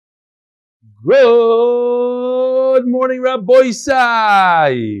Good morning, Rabbi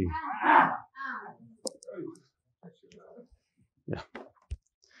Isai. Yeah.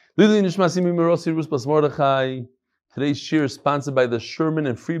 Today's shir is sponsored by the Sherman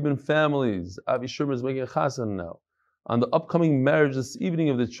and Friedman families. Avi Sherman is making a chassan now. On the upcoming marriage this evening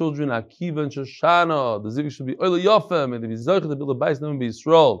of the children Akiva and Shoshana, the zivug should be Oila Yofem, and the Vizaycha to build a bais Ne'em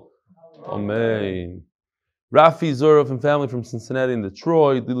B'Yisrael. Amen. Rafi Zorov and family from Cincinnati and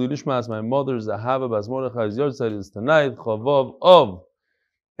Detroit. Dilu Nishmas, my mother, Zahava Bas Mordechai's yahrzeit is tonight. Chavav Ov.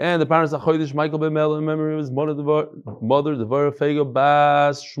 And the parents of Chodesh Michael Ben Mel in memory of his mother, Devorah Fega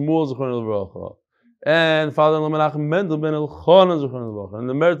Bas Shmuel Zechron Levracha. And father-in-law Menachem Mendel Ben Elchanan Zechron Levracha. And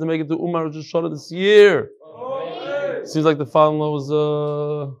the merit to make it to Umar Rosh Hashanah this year. Seems like the father-in-law was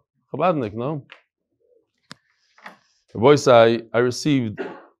Chabadnik, no? Voice, I received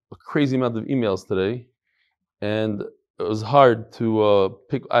a crazy amount of emails today. And it was hard to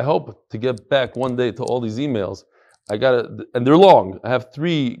pick. I hope to get back one day to all these emails. I got it, and they're long. I have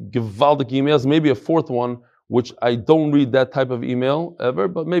 3 gewaldic emails, maybe a 4th one, which I don't read that type of email ever,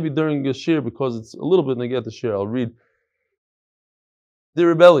 but maybe during the shir, because it's a little bit negate the shir, I'll read.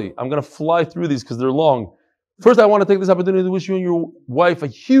 Dear Rebelli, I'm going to fly through these because they're long. First, I want to take this opportunity to wish you and your wife a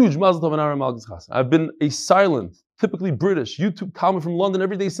huge mazel tov and Aaron Malchus Chassan. I've been a silent, typically British, YouTube comment from London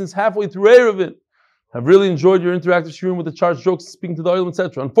every day since halfway through Erevin. I've really enjoyed your interactive shiurim with the charged jokes, speaking to the oil,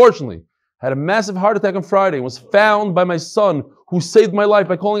 etc. Unfortunately, I had a massive heart attack on Friday and was found by my son, who saved my life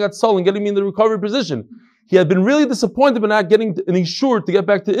by calling out Saul and getting me in the recovery position. He had been really disappointed by not getting an insured to get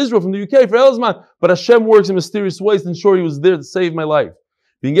back to Israel from the UK for Elzman, but Hashem works in mysterious ways to ensure he was there to save my life.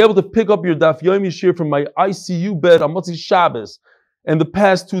 Being able to pick up your Daf Yomi Yishir from my ICU bed on Motzi Shabbos and the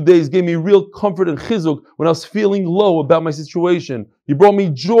past 2 days gave me real comfort and chizuk when I was feeling low about my situation. You brought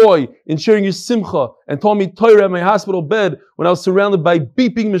me joy in sharing your simcha and taught me Torah at my hospital bed when I was surrounded by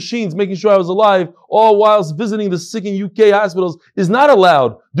beeping machines, making sure I was alive, all whilst visiting the sick in UK hospitals is not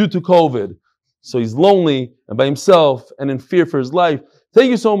allowed due to COVID. So he's lonely and by himself and in fear for his life. Thank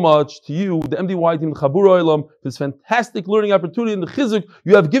you so much to you, the MDY team, the Chabur Oilam, for this fantastic learning opportunity and the chizuk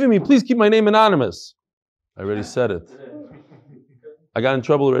you have given me. Please keep my name anonymous. I already said it. I got in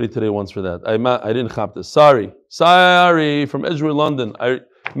trouble already today once for that. I didn't chop this. Sorry from Edgeware, London.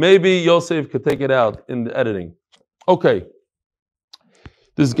 Maybe Yosef could take it out in the editing. Okay.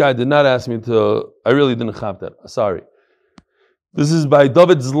 This guy did not ask me to. I really didn't chop that. Sorry. This is by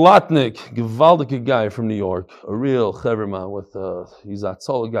David Zlatnik, gewaldige guy from New York, a real cheverman with he's a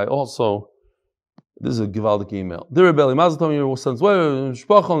solid guy. Also, this is a gewaldige email. Dear Rebelli, Mazel Tov, your sons.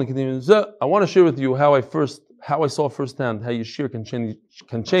 I want to share with you how I saw firsthand how Yeshir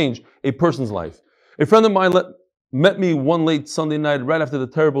can change a person's life. A friend of mine met me one late Sunday night right after the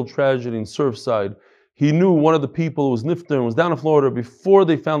terrible tragedy in Surfside. He knew one of the people who was nifter and was down in Florida before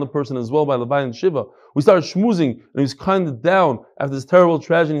they found the person as well by Labai and Shiva. We started schmoozing and he was kind of down after this terrible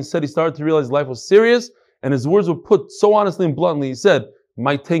tragedy. He said he started to realize life was serious and his words were put so honestly and bluntly. He said,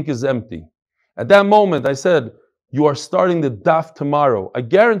 "My tank is empty." At that moment, I said, "You are starting the daf tomorrow. I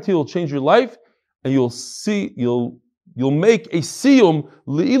guarantee you'll change your life and you'll make a siyum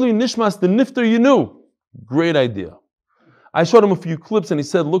le'ilu nishmas the nifter you knew." Great idea. I showed him a few clips and he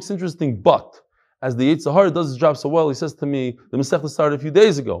said, "Looks interesting, but as the Yetzer Hara does his job so well," he says to me, "the Masechta started a few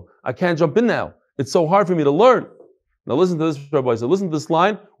days ago. I can't jump in now. It's so hard for me to learn." Now listen to this, Rabbi. So listen to this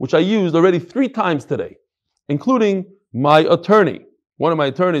line, which I used already 3 times today, including my attorney. One of my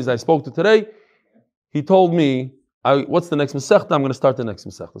attorneys I spoke to today, he told me, what's the next Masechta? I'm going to start the next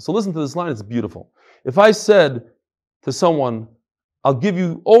Masechta. So listen to this line, it's beautiful. If I said to someone, "I'll give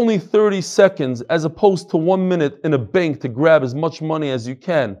you only 30 seconds as opposed to 1 minute in a bank to grab as much money as you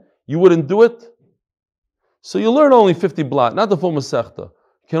can," you wouldn't do it? So you learn only 50 blot, not the full Masechta.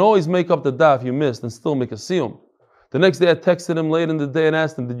 You can always make up the daf you missed and still make a siyum. The next day I texted him late in the day and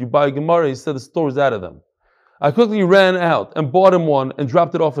asked him, "Did you buy a Gemara?" He said the store is out of them. I quickly ran out and bought him one and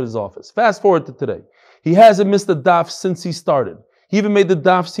dropped it off at his office. Fast forward to today. He hasn't missed a daf since he started. He even made the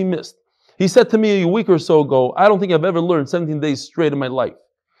dafs he missed. He said to me a week or so ago, "I don't think I've ever learned 17 days straight in my life."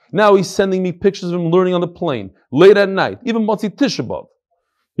 Now he's sending me pictures of him learning on the plane, late at night, even Motzi Tisha B'Av.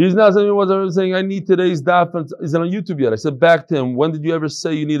 He's now sending me what I was saying, "I need today's daf." Is it on YouTube yet? I said back to him, "When did you ever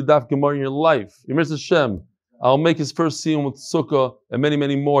say you need a daf Gemara in your life?" Yemir Hashem, I'll make his first siyum with Sukkah and many,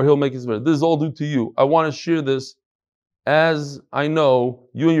 many more. He'll make his first. This is all due to you. I want to share this as I know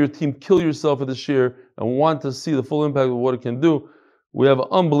you and your team kill yourself with this share and want to see the full impact of what it can do. We have an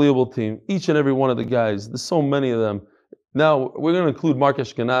unbelievable team. Each and every one of the guys. There's so many of them. Now we're going to include Mark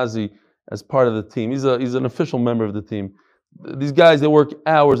Ashkenazi as part of the team. He's an official member of the team. These guys, they work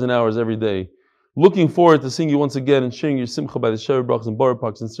hours and hours every day. Looking forward to seeing you once again and sharing your simcha by the Shever Brachas and Borough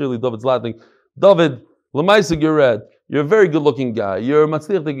Park. Sincerely, David Zlatnik. David, Lamaisa Gered, you're a very good-looking guy. You're a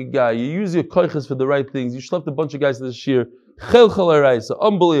matzliach guy. You use your koiches for the right things. You schlepped a bunch of guys to this year.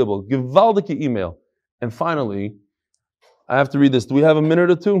 Unbelievable. Gewaldike email. And finally, I have to read this. Do we have a minute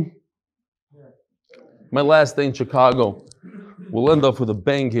or two? My last day in Chicago. We'll end off with a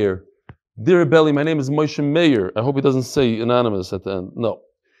bang here. Dear Belly, my name is Moshe Meyer. I hope he doesn't say anonymous at the end. No.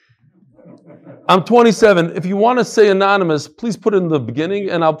 I'm 27. If you want to say anonymous, please put it in the beginning,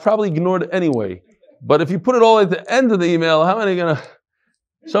 and I'll probably ignore it anyway. But if you put it all at the end of the email, how many are going to...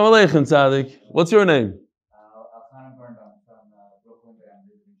 Shalom Aleichem, Tzadik. What's your name?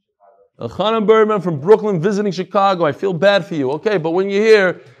 Elchanan Berman from Brooklyn visiting Chicago. I feel bad for you. Okay, but when you're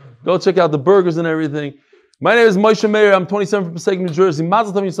here, go check out the burgers and everything. My name is Moshe Meyer. I'm 27 from Passaic, New Jersey.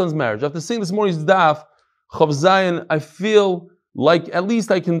 Mazel tov your son's marriage. After seeing this morning's daf, Chav Zayin, I feel like the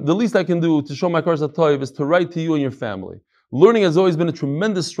least I can do to show my Kars HaToiv is to write to you and your family. Learning has always been a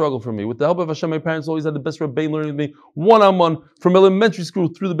tremendous struggle for me. With the help of Hashem, my parents always had the best Rebbein learning with me, one-on-one, from elementary school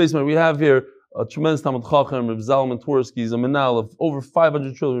through the basement. We have here a tremendous Talmud Chacham, Reb Zalman Twersky. He's a menal of over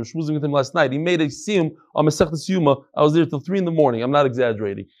 500 children. I was schmoozing with him last night. He made a siyum on Masechtas Yuma. I was there till 3 a.m. I'm not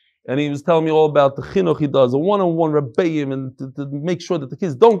exaggerating. And he was telling me all about the chinuch he does, a one-on-one rebbeim, and to make sure that the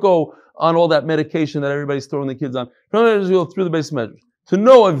kids don't go on all that medication that everybody's throwing the kids on. Through the base medrash. To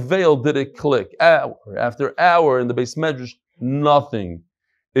no avail did it click. Hour after hour in the base medrash, nothing.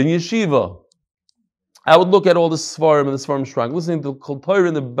 In yeshiva, I would look at all the Svarim and the Svarim Shrine, listening to Kol Torah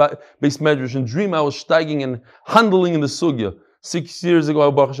in the base medrash, and dream I was steiging and handling in the sugya. 6 years ago,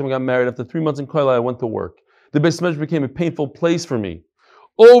 I Baruch Hashem got married. After 3 months in Koila, I went to work. The base medrash became a painful place for me.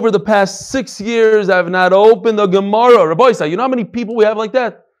 Over the past 6 years, I have not opened a Gemara. Rabbi Isa, you know how many people we have like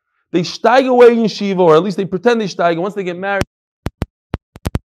that? They steig away in yeshiva, or at least they pretend they steig, and once they get married,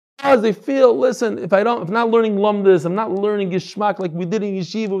 they feel, listen, if I'm not learning Lumdis, I'm not learning Gishmak like we did in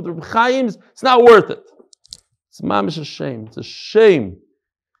yeshiva with the Chaims, it's not worth it. It's mamish a shame. It's a shame.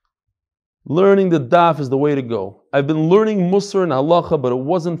 Learning the daf is the way to go. I've been learning Musar and Halacha, but it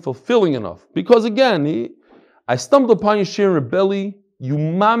wasn't fulfilling enough. Because again, I stumbled upon Yeshir and Rebelli. You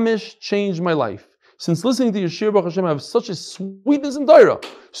mamish changed my life. Since listening to Yeshir Baruch Hashem, I have such a sweetness in Torah.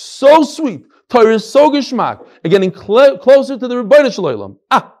 So sweet. Torah is so gishmak. And getting closer to the Rebbeinu Shalom.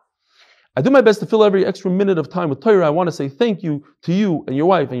 I do my best to fill every extra minute of time with Torah. I want to say thank you to you and your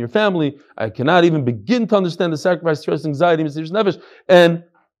wife and your family. I cannot even begin to understand the sacrifice, stress, anxiety, mysterious nefesh, and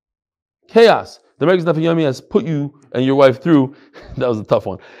chaos the Merkez Daf Yomi has put you and your wife through. That was a tough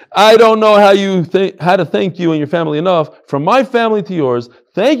one. I don't know how to thank you and your family enough. From my family to yours,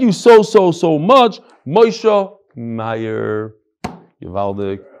 thank you so much, Moshe Meyer,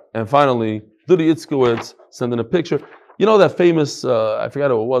 Yivaldik. And finally, Dudi Itzkowitz sending a picture. You know that famous, I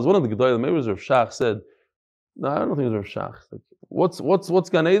forgot who it was, one of the Gedolim, maybe it was Rav Shach, said, no, I don't think it was Rav Shach. Like, what's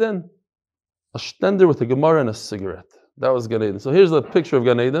Gan Eden? A stender with a Gemara and a cigarette. That was Gan Eden. So here's the picture of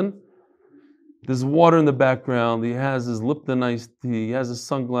Gan Eden. There's water in the background. He has his Lipton iced tea. He has his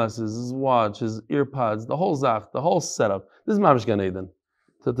sunglasses, his watch, his earpods, the whole zach, the whole setup. This is Mamish Gan Eden.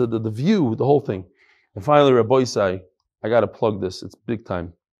 The view, the whole thing. And finally, Rabbi Isai, I got to plug this. It's big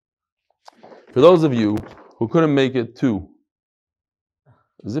time. For those of you who couldn't make it to,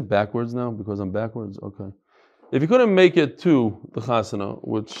 is it backwards now because I'm backwards? Okay. If you couldn't make it to the Chasana,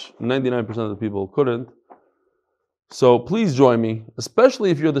 which 99% of the people couldn't, so please join me, especially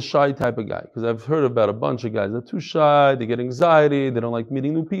if you're the shy type of guy, because I've heard about a bunch of guys that are too shy, they get anxiety, they don't like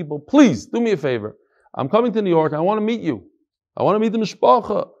meeting new people. Please, do me a favor. I'm coming to New York, I want to meet you. I want to meet the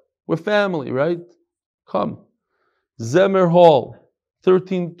Mishpacha. We're family, right? Come. Zemer Hall,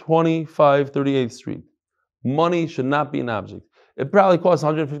 1325 38th Street. Money should not be an object. It probably costs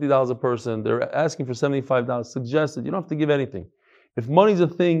 $150 a person. They're asking for $75. Suggested. You don't have to give anything. If money's a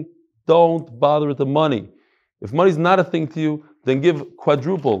thing, don't bother with the money. If money's not a thing to you, then give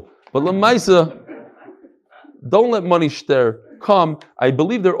quadruple. But Lamaisa, don't let money stare. Come. I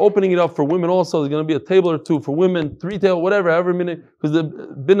believe they're opening it up for women also. There's going to be a table or two for women, 3 table, whatever, every minute. Because there's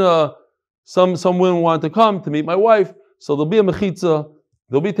been some women wanted to come to meet my wife. So there'll be a mechitza.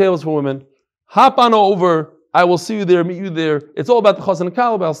 There'll be tables for women. Hop on over. I will see you there, meet you there. It's all about the Chazan and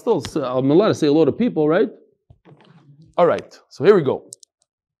Kala, but I'm allowed to say hello to people, right? All right. So here we go.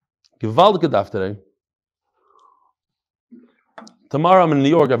 Gewaldige daf today. Tomorrow I'm in New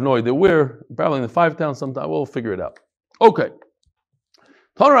York. I have no idea where. Probably in the 5 towns sometime. We'll figure it out. Okay.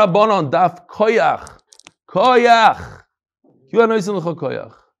 Tana Rabbanon daf koyach. Koyach.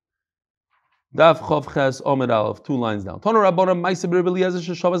 Koyach. Daf Chav Ches Omed Aleph, 2 lines down. Tana Rabbanon Ma'aseh Rebbe Eliezer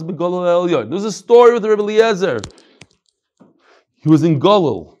sheshavas beGolel Elyon. There's a story with Rebbe Eliezer. He was in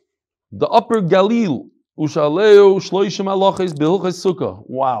Golel. The Upper Galil, Ushaleu Shloishim Aloches Behilches Sukkah.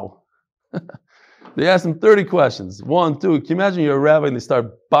 Wow. They asked him 30 questions. 1, 2. Can you imagine you're a rabbi and they start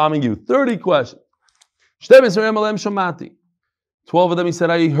bombing you? 30 questions. 12 of them he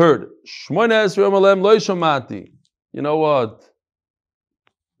said, I heard. You know what?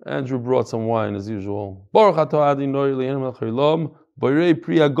 Andrew brought some wine as usual. Baruch atah Adonai Eloheinu melech haolam, borei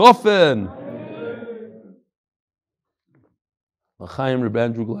pri hagofen. L'chaim Reb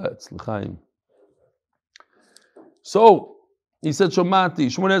Andrew Glatz. L'chaim. So he said,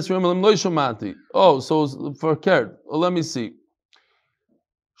 Shomati. Shmoneh Esrei Yom Lo Shomati. Oh, so for Kert. Oh, let me see.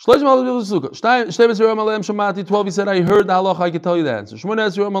 12 he said, I heard the halacha, I can tell you the answer.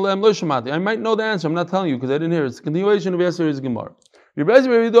 I might know the answer, I'm not telling you because I didn't hear it. It's a continuation of yesterday's Gemara. The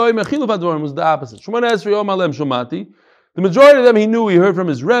majority of them he knew, he heard from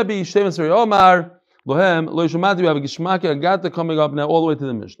his Rebbe, we have a Geshmaki coming up now all the way to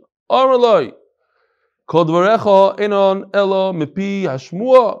the Mishnah.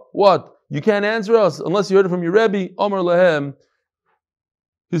 What? You can't answer us unless you heard it from your Rebbe.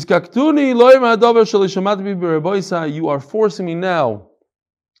 You are forcing me now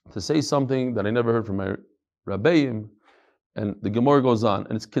to say something that I never heard from my Rabbeim. And the Gemara goes on,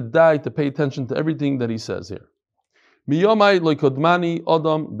 and it's kedai to pay attention to everything that he says here.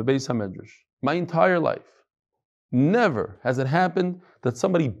 My entire life, never has it happened that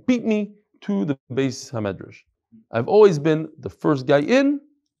somebody beat me to the Beis HaMedrash. I've always been the first guy in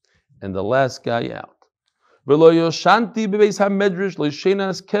and the last guy out. Although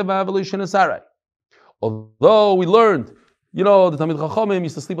we learned, the Talmid Chachamim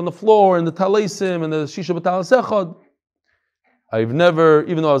used to sleep on the floor and the Talesim and the Shisha B'Tal Sechad. I've never,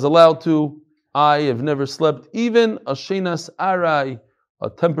 even though I was allowed to, I have never slept even a Shenas Arai, a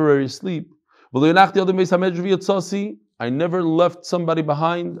temporary sleep. I never left somebody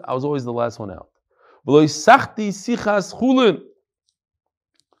behind. I was always the last one out. I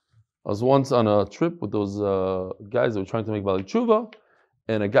was once on a trip with those guys that were trying to make Bali Tshuva,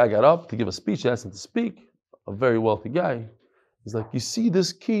 and a guy got up to give a speech. He asked him to speak, a very wealthy guy. He's like, you see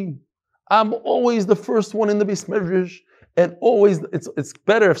this key? I'm always the first one in the Beis Medrash, and always, it's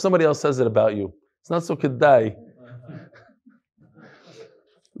better if somebody else says it about you. It's not so kedai.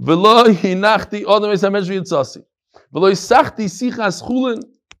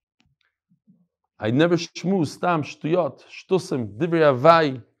 I never shmuz, stam, shtuyot, shtusim, divrei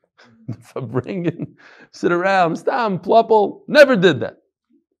avai, bringing, sit around, stam, plopel, never did that.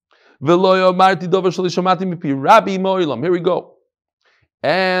 Here we go.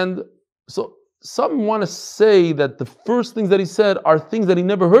 And so some want to say that the first things that he said are things that he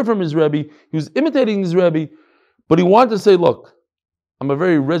never heard from his Rebbe. He was imitating his Rebbe, but he wanted to say, look, I'm a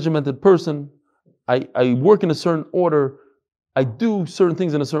very regimented person. I work in a certain order. I do certain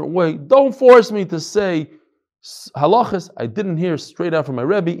things in a certain way. Don't force me to say halachas I didn't hear straight out from my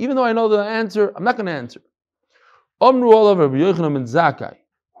Rebbe. Even though I know the answer, I'm not going to answer. Amru olav Rabbi Yochanan ben Zakkai,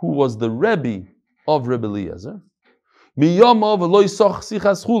 who was the Rebbe of Rebbe Eliezer. He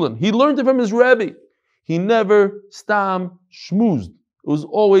learned it from his Rebbe. He never stam shmuzed. It was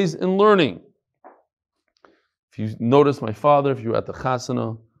always in learning. If you notice my father, if you're at the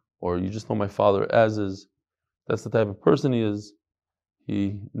chasana, or you just know my father as is, that's the type of person he is.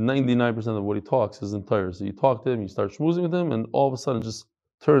 99% of what he talks is entire. So you talk to him, you start schmoozing with him, and all of a sudden it just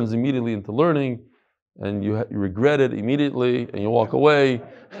turns immediately into learning, and you regret it immediately, and you walk away.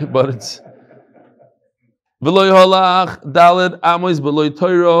 But it's v'loy halach daled amos b'loy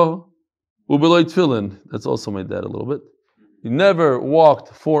Torah u'b'loy tefillin. That's also my dad a little bit. He never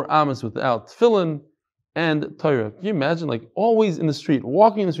walked 4 amos without tefillin and Torah. Can you imagine, like always in the street,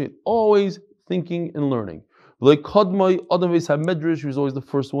 walking in the street, always thinking and learning. Like Kadmai, Adam Beis HaMedrash, he was always the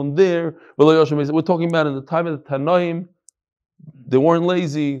first one there. We're talking about in the time of the Tanaim, they weren't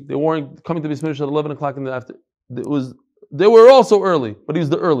lazy, they weren't coming to Beis Medrash at 11 o'clock in the afternoon. They were also early, but he was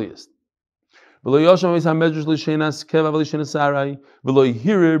the earliest.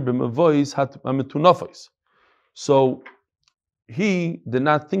 So he did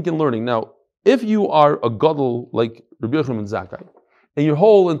not think in learning. Now, if you are a gadol like Rabbi Yochanan ben Zakkai, and your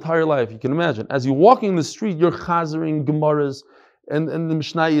whole entire life, you can imagine, as you're walking in the street, you're chazering Gemaras and the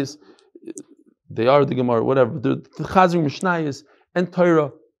Mishnayos, they are the Gemara, whatever, but the chazering Mishnayos and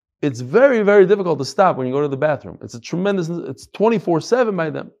Torah. It's very, very difficult to stop when you go to the bathroom. It's it's 24/7 by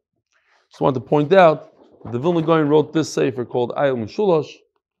them. Just wanted to point out that the Vilna Gaon wrote this sefer called Ayil Mishulash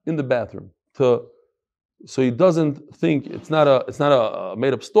in the bathroom, so he doesn't think it's not a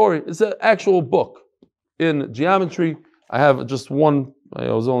made up story. It's an actual book in geometry. I have just one.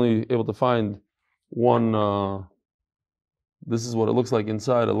 I was only able to find one This is what it looks like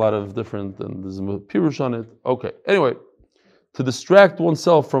inside. A lot of different, and there's a pirush on it. Okay. Anyway, to distract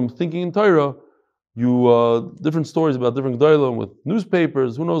oneself from thinking in Torah, you different stories about different gedolim with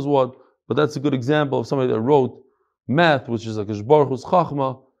newspapers, who knows what. But that's a good example of somebody that wrote math, which is like a Baruch Hu's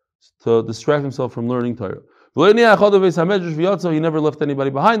chachma, to distract himself from learning Torah. He never left anybody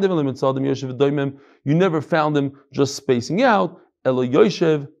behind him. You never found him just spacing out. He's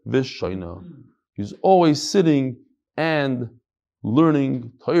always sitting and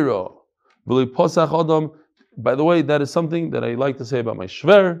learning Torah. By the way, that is something that I like to say about my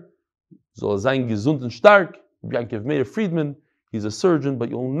shver. Gesund und stark. Yankiv Meir Friedman. He's a surgeon, but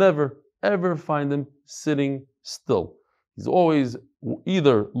you'll never ever find him sitting still. He's always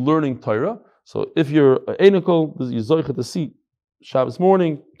either learning Torah. So if you're an enical, you're zoichet to see Shabbos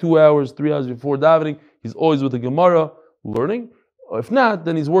morning, 2 hours, 3 hours before davening, he's always with the Gemara learning. Or if not,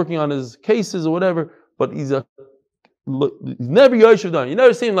 then he's working on his cases or whatever. But he's never Yoshev done. You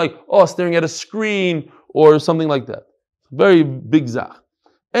never see him like, staring at a screen or something like that. Very big zach.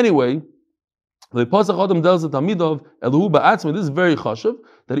 Anyway, this is very chashuv,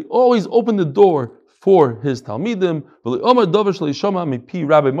 that he always opened the door for his talmidim.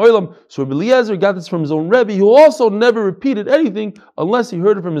 So Rabbi Eliezer got this from his own Rebbe, who also never repeated anything unless he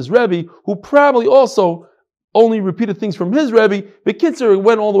heard it from his Rebbe, who probably also only repeated things from his Rebbe. Bekitzer, it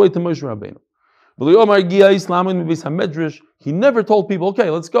went all the way to Moshe Rabbeinu. He never told people, okay,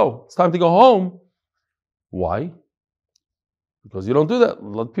 let's go. It's time to go home. Why? Because you don't do that.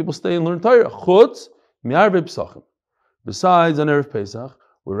 Let people stay and learn Torah. Chutz mi'arvei pesachim. Besides on Erev Pesach,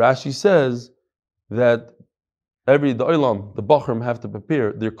 where Rashi says that the Bachrim have to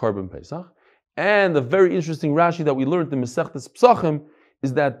prepare their carbon Pesach. And the very interesting Rashi that we learned in Masechtas Pesachim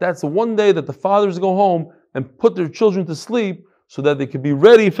is that that's the one day that the fathers go home and put their children to sleep so that they could be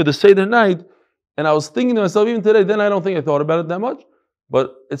ready for the Seder night. And I was thinking to myself, even today, then I don't think I thought about it that much,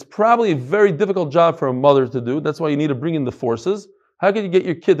 but it's probably a very difficult job for a mother to do. That's why you need to bring in the forces. How can you get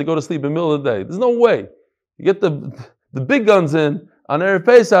your kid to go to sleep in the middle of the day? There's no way. You get the big guns in on Erev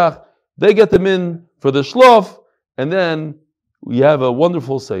Pesach, they get them in for the shlof, and then we have a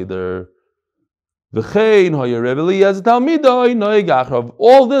wonderful Seder. All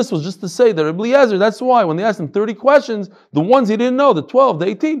this was just to say that Rabbi Eliezer, that's why when they asked him 30 questions, the ones he didn't know, the 12, the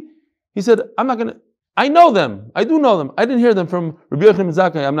 18, he said, I know them. I do know them. I didn't hear them from Rabbi Yochanan ben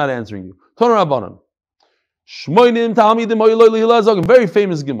Zakkai. I'm not answering you. Toner Rabbanan. Shmoinim Talmidim Hillel, very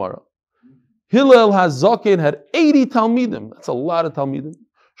famous Gemara. Hillel HaZaken had 80 Talmidim. That's a lot of Talmidim.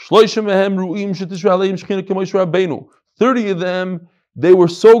 30 of them, they were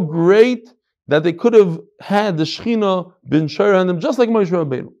so great that they could have had the Shechina been Shara on them just like Moshe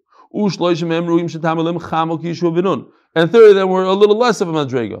Rabbeinu. And 30 of them were a little less of a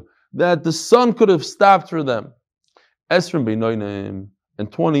Madrega, that the sun could have stopped for them. Esrim Beinoinim,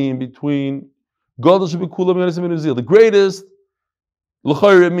 and 20 in between. The greatest,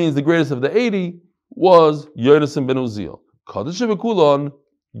 L'chayr, it means the greatest of the 80, was Yonasan ben Uziel.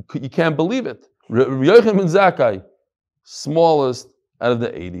 You can't believe it. Rabbi Yochanan ben Zakkai, smallest out of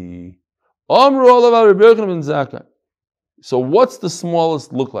the 80. So what's the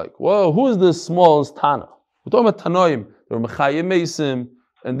smallest look like? Well, who is the smallest Tana? We're talking about Tanoim. They were Mechayim Mesim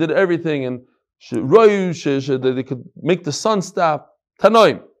and did everything, and they could make the sun stop.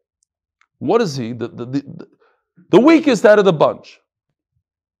 Tanoim. What is he? The weakest out of the bunch.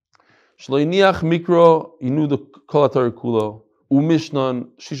 Shloiniach Mikro, he knew the Kolatar Kulo, Umishnan,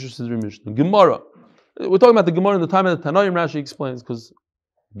 Shishu Sidri Mishnah. Gemara. We're talking about the Gemara in the time of the Tanoim, Rashi explains, because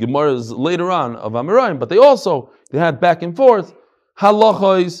Gemara is later on of Amoraim, but they had back and forth.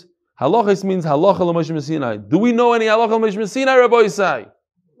 Halachos. Halachos means halacha l'Moshe Sinai. Do we know any halacha l'Moshe Sinai, Rabbi Yisai?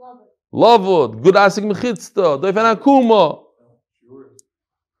 Lavud. Good asik mechitzta. Doifan akuma.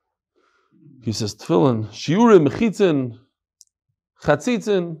 He says tefillin. Shiurim, mechitzin,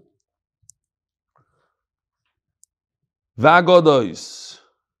 chatzitzin. V'agodos.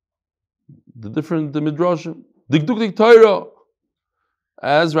 The midrashim. Dikduk Torah.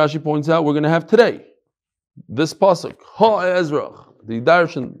 As Rashi points out, we're going to have today this pasuk, Ha-Ezrach, the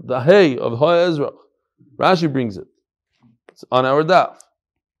darshan, the hay of Ha-Ezrach. Rashi brings it. It's on our daf.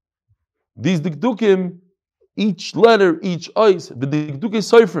 These dikdukim, each letter, each ois, the dikdukim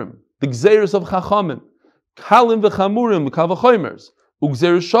soifrim, the gzeres of chachamim, kalim v'chamurim, kavachoymers,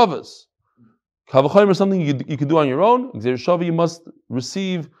 ugzeres shavas. Kavachoymer is something you can do on your own. Gzeres shava you must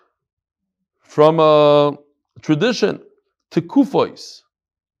receive from a tradition. Tekufos.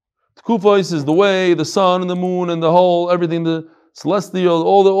 Tekufos is the way, the sun and the moon and the whole, everything, the celestial,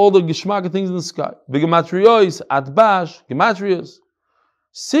 all the geshmaka things in the sky. V'gematriyos, atbash, gematriyos.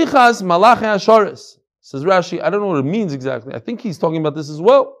 Sichas malachi asharis. Says Rashi, I don't know what it means exactly. I think he's talking about this as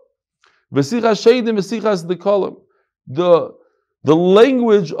well. V'sichas sheidim, v'sichas dekalim. The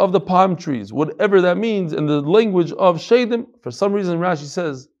language of the palm trees, whatever that means, and the language of sheidim, for some reason Rashi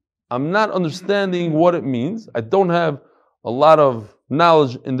says, I'm not understanding what it means. I don't have a lot of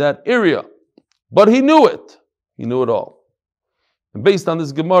knowledge in that area. But he knew it. He knew it all. And based on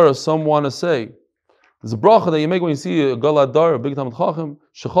this Gemara, some want to say, there's a bracha that you make when you see a galadar, a big Talmid Chacham,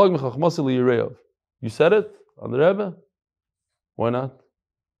 shechag mechachmasi liyireyav. You said it on the Rebbe? Why not?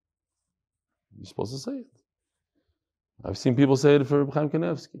 You're supposed to say it. I've seen people say it for Chaim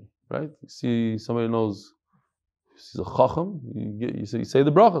Kanevsky, right? You see somebody knows, he's a Chacham, you say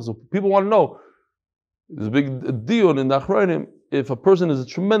the bracha. So people want to know, there's a big deal in the Achronim, if a person is a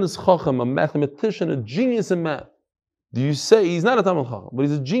tremendous Chacham, a mathematician, a genius in math, do you say, he's not a Talmid Chacham, but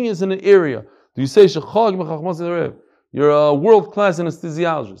he's a genius in an area, do you say, Shechag mechachmasi liyireyav? You're a world-class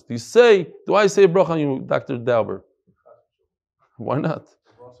anesthesiologist. Do I say a bracha on you, Dr. Dauber? Why not?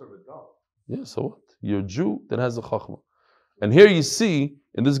 Yeah, so what? You're a Jew that has a chachma. And here you see,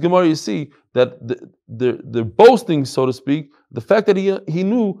 in this Gemara you see, that they're boasting, so to speak, the fact that he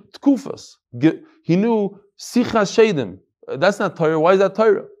knew tkufas. He knew sichas sheidim. That's not Torah. Why is that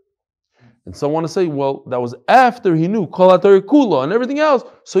Torah? And some want to say, well, that was after he knew kol haTorah kula and everything else,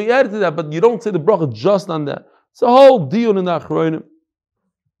 so he added to that, but you don't say the bracha just on that. It's a whole deal in the Achronim.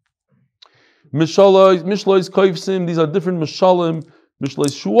 Mishlois koifsim, these are different mishalim,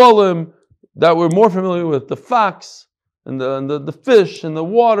 mishlois shualim, that we're more familiar with. The fox, and the fish, and the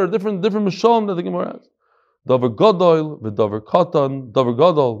water, different mishalim that the Gemara has. Davar gadol, v'davar katan, davar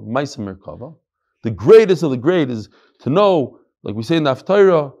gadol, ma'aseh merkava. The greatest of the great is to know, like we say in the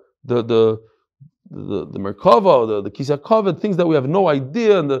Haftarah, the Merkava, the Kisei HaKavod, things that we have no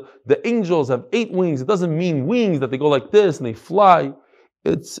idea, and the angels have 8 wings. It doesn't mean wings that they go like this and they fly.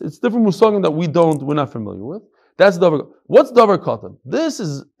 It's different musagim that we're not familiar with. That's davar. What's davar katan? This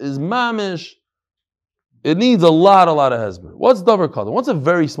is mamish. It needs a lot of hezbollah. What's davar katan? What's a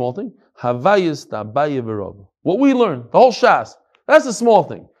very small thing? Havayis ta'abaye v'rabba. What we learn, the whole shas. That's a small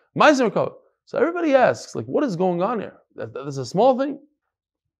thing. Ma'aseh merkava. So everybody asks, like, what is going on here? That's a small thing.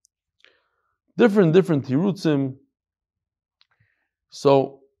 Different tirutzim.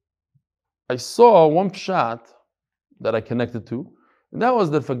 So I saw one pshat that I connected to, and that was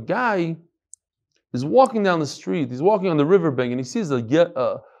that if a guy is walking down the street, he's walking on the riverbank, and he sees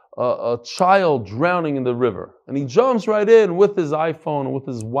a child drowning in the river, and he jumps right in with his iPhone and with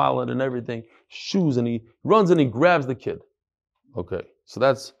his wallet and everything, shoes, and he runs and he grabs the kid. Okay, so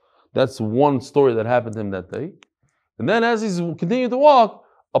that's one story that happened to him that day. And then as he's continuing to walk,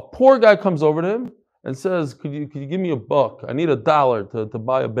 a poor guy comes over to him and says, could you give me $1? I need $1 to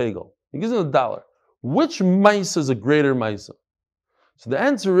buy a bagel. He gives him $1. Which ma'aseh is a greater ma'aseh? So the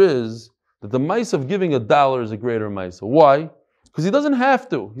answer is that the ma'aseh of giving $1 is a greater ma'aseh. Why? Because he doesn't have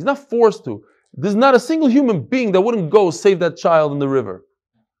to. He's not forced to. There's not a single human being that wouldn't go save that child in the river.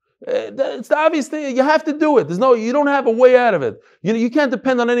 It's the obvious thing. You have to do it. You don't have a way out of it. You can't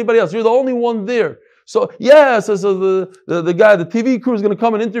depend on anybody else. You're the only one there. So the guy, the TV crew is going to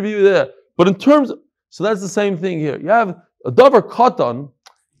come and interview you there. But so that's the same thing here. You have a davar katan,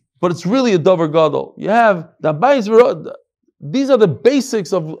 but it's really a davar gadol. You have the bayis. These are the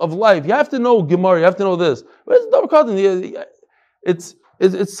basics of life. You have to know Gemara. You have to know this. But it's davar katan. It's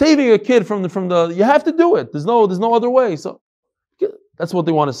saving a kid from the. You have to do it. There's no other way. So that's what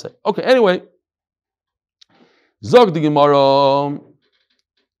they want to say. Okay. Anyway, zog the Gemara.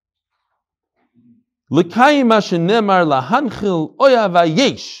 L'kayim mashenemar lahanchil oya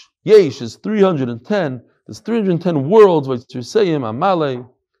vayesh. Yesh is 310. There's 310 worlds. V'yitzrisayim amalei.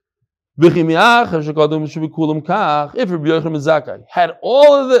 V'chimiach hashakadum shebikulam kach. If Rabbi Yochanan ben Zakkai had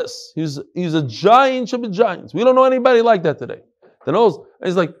all of this, he's a giant shabbat giants. We don't know anybody like that today. That knows. And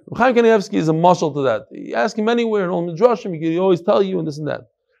he's like, Chaim Kanievsky is a mashal to that. You ask him anywhere in all midrashim, he always tell you and this and that.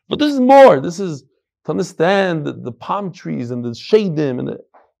 But this is more. This is to understand the palm trees and the sheidim, and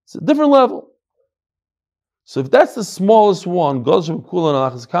it's a different level. So if that's the smallest one, so then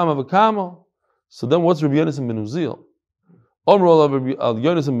what's Rabbi Yonasan ben Uziel?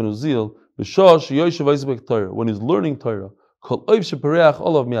 When he's learning Torah,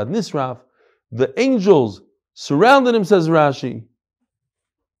 the angels surrounded him, says Rashi.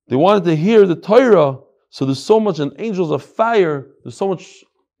 They wanted to hear the Torah, so there's so much, and angels of fire, there's so much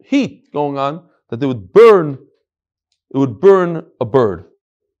heat going on that it would burn a bird.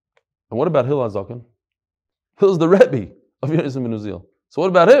 And what about Hillel HaZaken? Hillel's the Rebbe of Yonasan ben Uziel. So what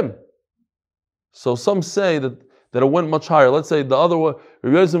about him? So some say that it went much higher. Let's say the other one,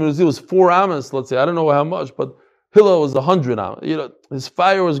 Rabbi Yonasan ben Uziel was 4 amas, let's say, I don't know how much, but Hillel was 100 amas. His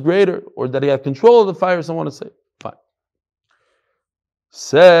fire was greater, or that he had control of the fire, so I want to say. Fine.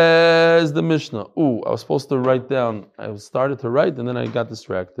 Says the Mishnah. I was supposed to write down. I started to write, and then I got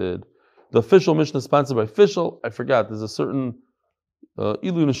distracted. The official Mishnah sponsored by official. I forgot. There's a certain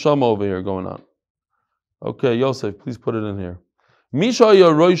Ilu Neshama over here going on. Okay, Yosef, please put it in here. This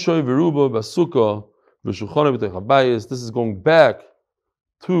is going back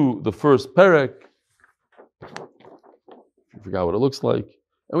to the first perek. I forgot what it looks like.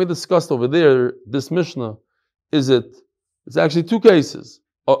 And we discussed over there, this Mishnah, it's actually two cases.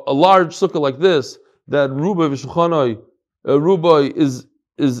 A large sukkah like this, that Rubai v'Shulchanai, Rubai is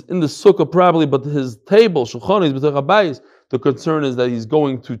in the sukkah probably, but his table, Shulchanai, is b'tech habayis. The concern is that he's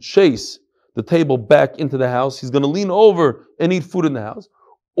going to chase the table back into the house. He's going to lean over and eat food in the house.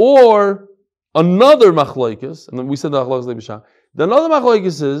 Or another machlokes, and then we said the machlokes leibisham. The another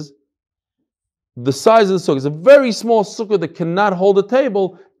machlokes is the size of the sukkah. It's a very small sukkah that cannot hold a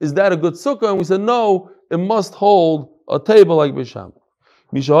table. Is that a good sukkah? And we said no, it must hold a table like bisham.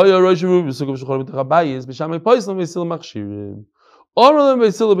 There's a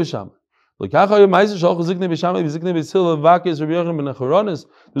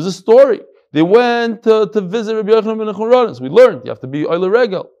story. They went to visit Rabbi Yochanan ben Choranis. We learned you have to be oile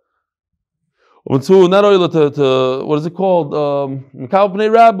regel. Not oile to what is it called? Mikal Pnei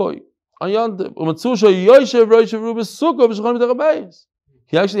Rabbi. He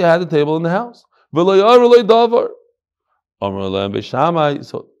actually had the table in the house. So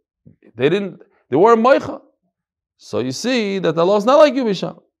they weren't moicha. So you see that the law is not like you,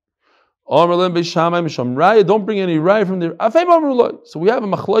 Bisham. Don't bring any raya from there. So we have a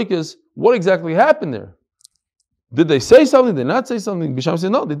machlokes. What exactly happened there? Did they say something? Did they not say something? Bisham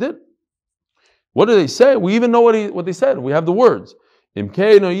said, no, they did. What did they say? We even know what they said. We have the words. If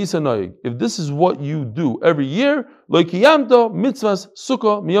this is what you do every year, then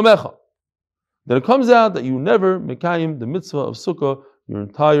it comes out that you never mekayim the mitzvah of sukkah your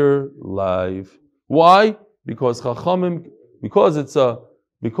entire life. Why? Because chachamim, because it's a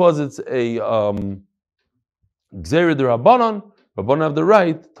gzeira d'Rabbanan. Rabbanan have the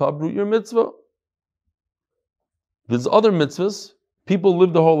right to uproot your mitzvah. There's other mitzvahs. People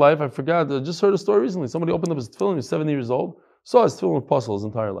live their whole life. I forgot. I just heard a story recently. Somebody opened up his tefillin. He was 70 years old. Saw his tefillin apostle his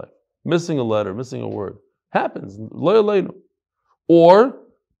entire life. Missing a letter, missing a word. Happens. Or,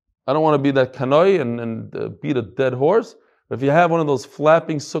 I don't want to be that kanoi and beat a dead horse. But if you have one of those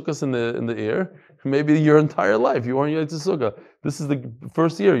flapping sukkahs in the air, maybe your entire life you aren't Yaitz Sukkah. This is the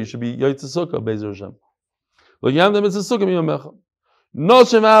first year you should be Yaitz Sukkah, Be'ezer Hashem.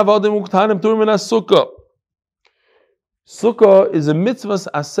 Sukkah is a mitzvah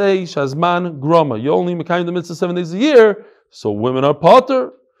asay shazman groma. You only mekayim the mitzvah 7 days a year, so women are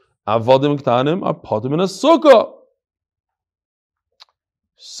potter. Avodim ktanim are potter in a sukkah.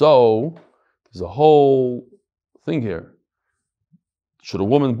 So there's a whole thing here. Should a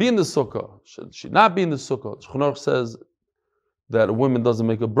woman be in the sukkah? Should she not be in the sukkah? Shulchan Aruch says that a woman doesn't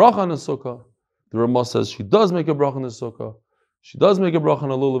make a bracha on the sukkah. The Ramah says she does make a bracha on the sukkah. She does make a bracha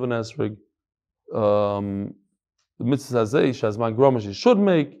on a lulav and esrog. The mitzvah says shazman groma she should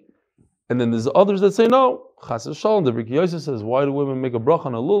make, and then there's others that say no. Chas v'shalom. The Riki Yosef says, why do women make a bracha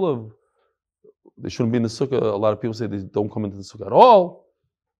on a lulav? They shouldn't be in the sukkah. A lot of people say they don't come into the sukkah at all.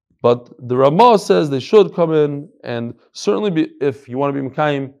 But the Ramah says they should come in, and certainly if you want to be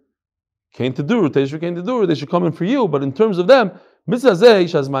Mekayim, Kain to do, Teishva Kain to do, they should come in for you. But in terms of them, mitzvah zeh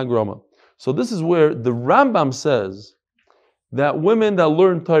shazman groma. So this is where the Rambam says that women that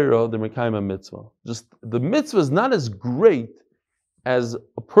learn Torah, they're Mekayim a mitzvah. Just the mitzvah is not as great as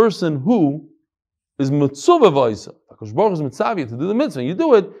a person who is mitzvah v'isa. Because Baruch is mitzvah to do the mitzvah. You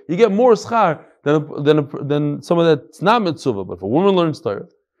do it, you get more schar than someone that's not mitzvah. But if a woman learns Torah,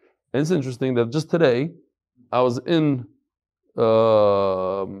 and it's interesting that just today, I was in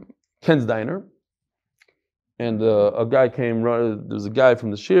Ken's diner, and a guy came. There was a guy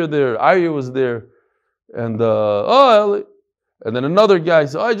from the shir there. Arya was there, and Eli. And then another guy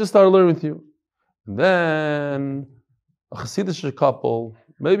said, I just started learning with you. And then a Hasidic couple,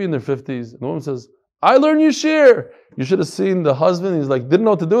 maybe in their 50s, and the woman says, I learned you shir. You should have seen the husband. He's like, didn't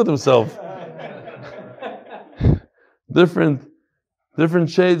know what to do with himself. Different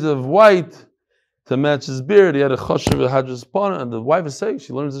shades of white to match his beard. He had a chashiv, a hadras pana, and the wife is saying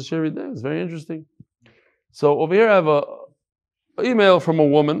she learns the shir every day. It's very interesting. So over here I have an email from a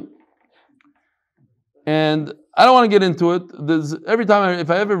woman, and I don't want to get into it. Every time, if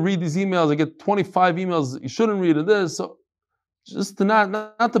I ever read these emails, I get 25 emails. You shouldn't read this. So just to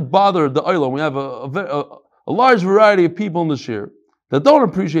not to bother the olam. We have a large variety of people in the shir that don't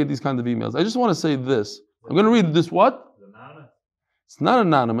appreciate these kinds of emails. I just want to say this I'm going to read this what? It's not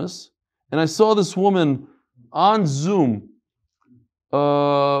anonymous. And I saw this woman on Zoom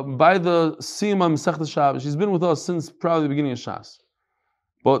by the Siyama Masechta Shabbos. She's been with us since probably the beginning of Shas.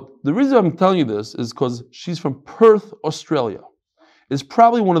 But the reason I'm telling you this is because she's from Perth, Australia. It's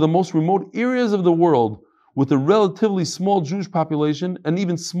probably one of the most remote areas of the world with a relatively small Jewish population and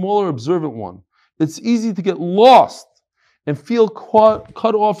even smaller observant one. It's easy to get lost and feel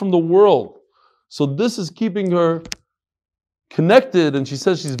cut off from the world. So this is keeping her connected, and she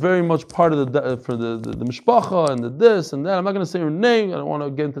says she's very much part of the mishpacha and the this and that. I'm not going to say her name. I don't want to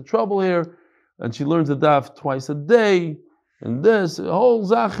get into trouble here. And she learns the daf twice a day, and this whole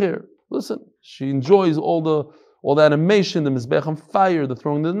zachir. Listen, she enjoys all the animation, the mizbech on fire, the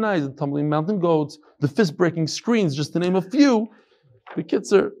throwing the knives, the tumbling mountain goats, the fist breaking screens, just to name a few. The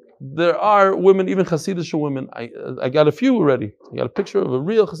kitzur, there are women, even Hasidic women. I got a few already. I got a picture of a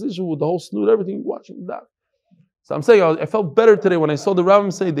real Hasidic with the whole snoot, everything, watching that. So I'm saying I felt better today when I saw the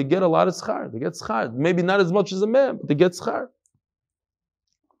Rabbim say they get a lot of schar. They get schar. Maybe not as much as a man, but they get schar.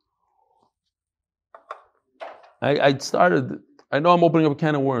 I know I'm opening up a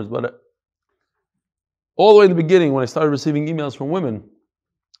can of worms, but all the way in the beginning when I started receiving emails from women,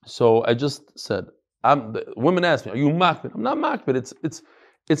 so I just said, women ask me, are you makbid? I'm not makbid.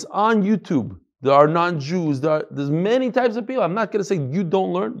 It's on YouTube. There are non-Jews. There's many types of people. I'm not going to say you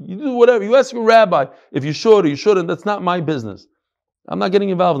don't learn. You do whatever. You ask your rabbi if you should or you shouldn't. That's not my business. I'm not getting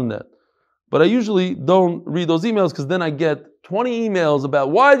involved in that. But I usually don't read those emails because then I get 20 emails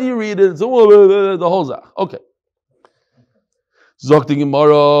about why do you read it? So the whole zach. Okay. Zok the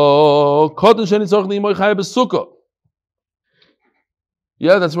Gemara.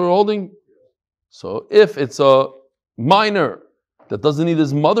 Yeah, that's what we're holding. So if it's a minor that doesn't need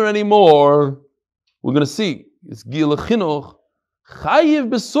his mother anymore, we're going to see. It's Gil Chinuch. Chayiv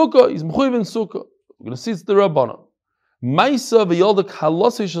b'sukkah. He's mechuyev in sukkah. We're going to see it's the Rabbanan. Maisa v'yolda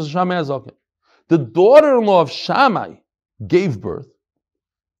kalosei shel Shammai HaZaken. The daughter-in-law of Shammai gave birth.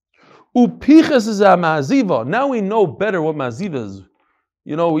 Upiches is a ma'aziva. Now we know better what ma'aziva is.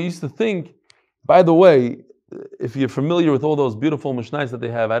 You know, we used to think, by the way, if you're familiar with all those beautiful mishnayos that they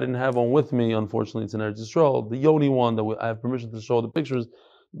have, I didn't have one with me, unfortunately, it's in Eretz Yisrael, the Yoni one that I have permission to show the pictures.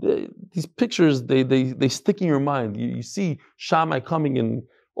 These pictures, they stick in your mind. You see Shammai coming and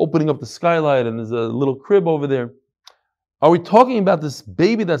opening up the skylight, and there's a little crib over there. Are we talking about this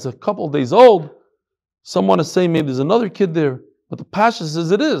baby that's a couple of days old? Some want to say maybe there's another kid there, but the Pasha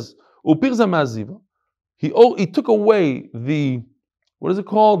says it is. He took away the, what is it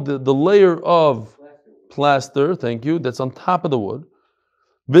called? The layer of plaster, thank you, that's on top of the wood.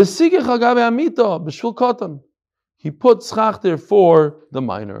 He put schach there for the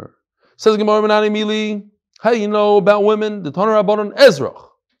minor. Says Gemara Menani Mili, how do you know about women? The Tanur Rabbanon Ezrach.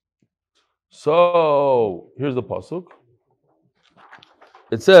 So here's the pasuk.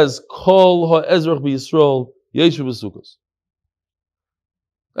 It says, Kol ha'ezrach b'Yisrael yeshu b'sukkos.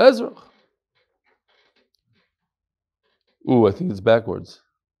 Ezrach. Ooh, I think it's backwards.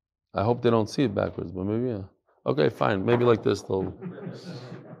 I hope they don't see it backwards, but maybe, yeah. Okay, fine. Maybe like this, though.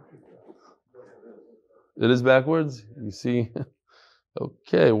 It is backwards? You see?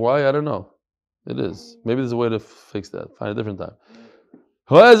 Okay, why? I don't know. It is. Maybe there's a way to fix that. Find a different time.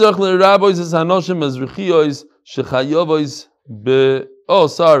 Oh,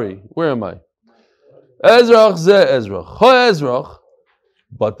 sorry. Where am I? Ezrach ze Ezrach. Ha-Ezrach.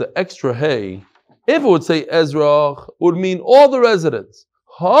 But the extra hey, if it would say Ezrach, it would mean all the residents.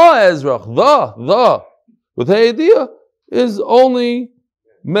 Ha-Ezrach, the. With hey idea is only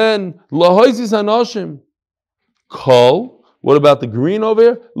men. Lahoizis hanoshim. Kol. What about the green over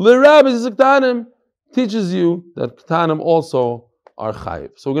here? L'rabbis ktanim teaches you that ktanim also are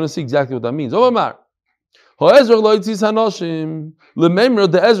chayiv. So we're going to see exactly what that means. Omar. Ha-Ezrach lahoizis hanoshim. L'memra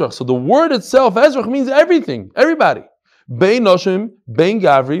de Ezrach. So the word itself, Ezrach, means everything, everybody. Bein noshim, bein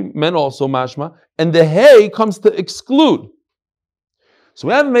gavri, men also mashma, and the hey comes to exclude. So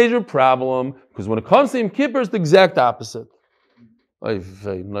we have a major problem because when it comes to Yom Kippur, it's the exact opposite.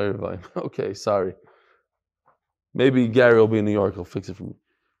 Okay, sorry. Maybe Gary will be in New York. He'll fix it for me.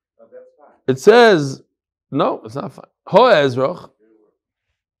 Oh, that's fine. It says, no, it's not fine. Ha-Ezrach.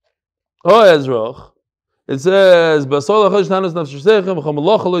 Ha-Ezrach. It says,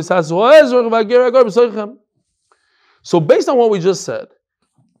 so based on what we just said,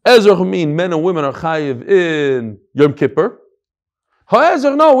 Ezrach mean men and women are chayiv in Yom Kippur.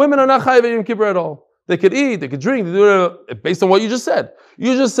 Ha-Ezrach, no, women are not chayiv in Yom Kippur at all. They could eat, they could drink, they do whatever, based on what you just said.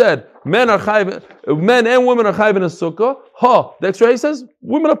 You just said men and women are chayiv in a sukkah. The extra hay says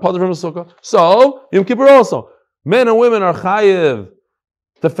women are part from a sukkah. So Yom Kippur also, men and women are chayiv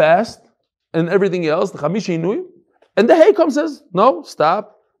to fast. and everything else, the chamisha inuyim, and the hey comes says, no,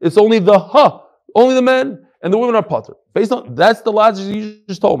 stop. It's only the only the men and the women are potter. Based on that's the logic you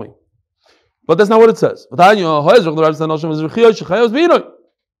just told me, but that's not what it says.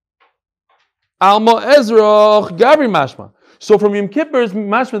 Alma Ezrach Gabri Mashma. So from Yom Kippur is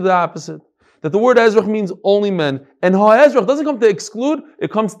mashma the opposite. That the word Ezrach means only men. And Ha-Ezrach doesn't come to exclude, it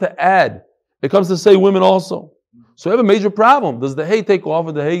comes to add. It comes to say women also. So we have a major problem. Does the hay take off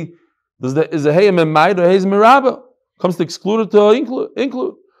or the hay, is the hay a memait or hay is merabah? Comes to exclude or to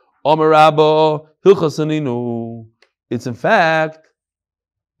include. Amarabah, Hilchasaninu. It's in fact,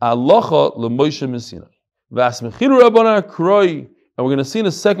 Alocha L'Moshe Messina. Vasmechiru Rabbana Kroi. And we're going to see in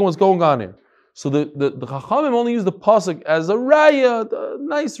a second what's going on here. So the Chachamim only use the pasuk as a raya, a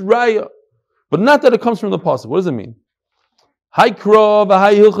nice raya, but not that it comes from the pasuk. What does it mean? Hai kra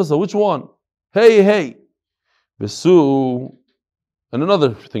v'hai hilchasa. Which one? Hey. Besu. And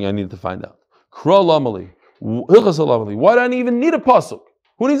another thing I needed to find out. Kra lamali. Hilchasa lamali. Why do I even need a pasuk?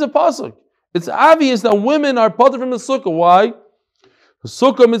 Who needs a pasuk? It's obvious that women are potter from the sukkah. Why? The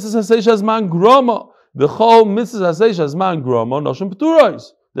sukkah mitzvah haseish hazman grama. V'chol mitzvah haseish hazman grama. Noshim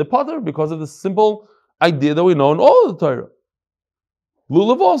peturais. They're potter because of the simple idea that we know in all of the Torah.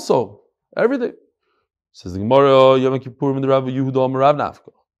 Lulav also, everything. Says the Gemara, Yom Kippur in the Rav Yehuda Amar Rav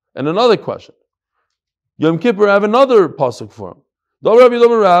Nafka. And another question. Yom Kippur, I have another pasuk for him. Dov Rav Yehuda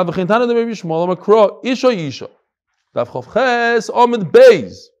Amar Rav, V'chintana de Rav Yishmael Amar Kro, Isha. Dav Chav Ches, Amid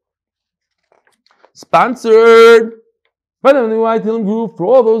Beis. Sponsored by the Tehillim group for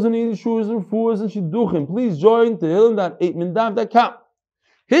all those who need Yeshuas and Refuahs and Shidduchim. Please join Tehillim.8mindav.com.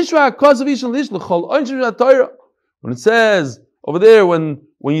 When it says over there, when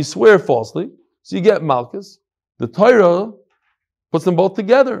you swear falsely, so you get malchus, the Torah puts them both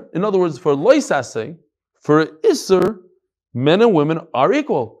together. In other words, for loisase, for Isser, men and women are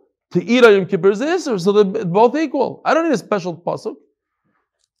equal. To eat Yom Kippur is Isser, so they're both equal. I don't need a special pasuk.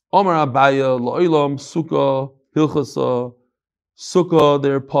 Omar Abaya, Lo'ilam, Sukkah, Hilchasa, Sukkah,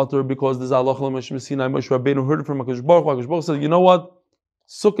 they're potter because there's Allah Moshe Messina. Moshe Rabbeinu heard it from HaKadosh Baruch Hu. HaKadosh Baruch Hu said, you know what?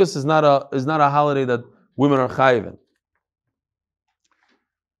 Sukkot is not a holiday that women are chayiv in.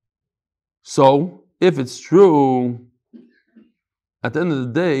 So, if it's true, at the end of the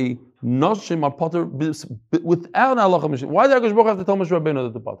day, Noshim are potter without Allah. Why did HaKadosh Baruch Hu have to tell Moshe Rabbeinu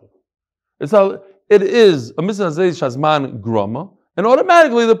that the potter? It is a mitzvah zayis shazman grama, and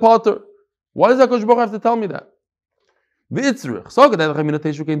automatically the potter. Why does HaKadosh Baruch Hu have to tell me that?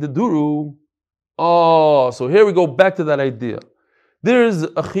 So here we go back to that idea. There's a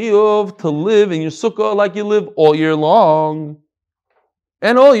chiyuv to live in your sukkah like you live all year long.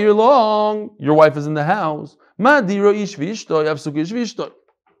 And all year long, your wife is in the house. Madira ish v'ishto, you have sukkah ish v'ishto.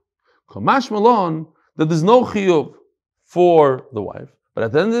 Kamash malon, that there's no chiyuv for the wife. But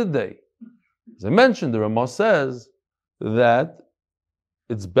at the end of the day, as I mentioned, the Ramah says that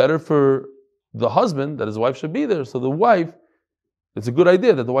it's better for the husband that his wife should be there. So the wife, it's a good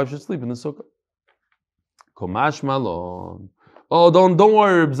idea that the wife should sleep in the sukkah. Kamash malon. Oh, don't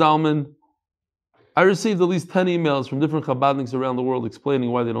worry, Reb Zalman. I received at least 10 emails from different Chabadniks around the world explaining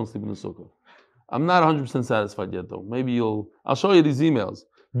why they don't sleep in the sukkah. I'm not 100% satisfied yet, though. Maybe I'll show you these emails.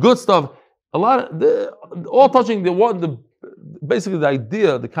 Good stuff. All touching basically the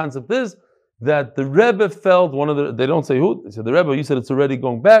idea, the concept is that the Rebbe felt they don't say who, they said the Rebbe, you said it's already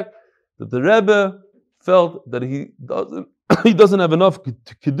going back, that the Rebbe felt that he doesn't have enough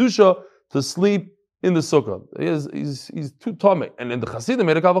Kedusha to sleep in the sukkah. He's too tummy. And in the Hasidim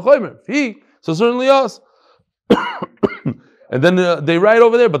made a kavachomer. So certainly us. And then they write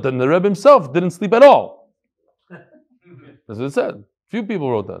over there, but then the Rebbe himself didn't sleep at all. That's what it said. Few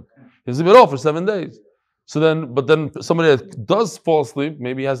people wrote that. He didn't sleep at all for 7 days. But then somebody that does fall asleep,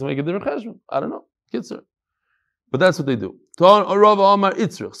 maybe he has to make a different cheshbon. I don't know. Kitzer. But that's what they do.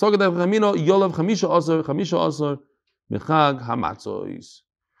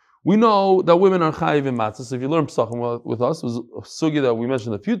 We know that women are chayiv in matzah. So if you learn Pesachim with us, it was a sugya that we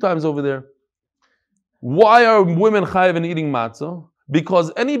mentioned a few times over there. Why are women chayiv in eating matzah?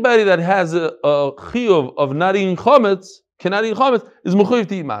 Because anybody that has a chiyuv of not eating chametz, cannot eat chametz, is mechuyev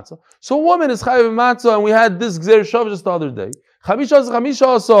to eat matzah. So a woman is chayiv in matzah, and we had this gzer shav just the other day.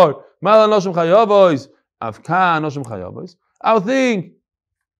 Chamisha asar, mala noshim chayavois, avkan noshim chayavois. I would think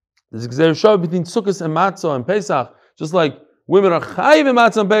this gzer shav between sukkos and matzah and Pesach, just like women are chayiv in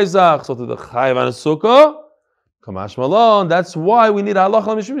matzah and Pesach, so to the chayiv on a sukkah, kamash malon. That's why we need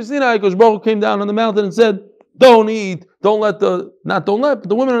halacha mishum Sinai, because Baruch came down on the mountain and said, don't eat, but the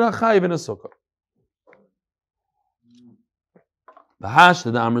women are not chayiv in a sukkah.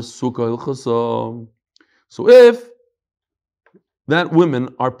 So if that women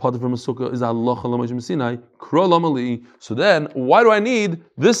are part from a sukkah is Allah Moshe Sinai. So then, why do I need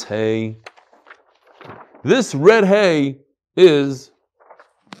this hay? This red hay is.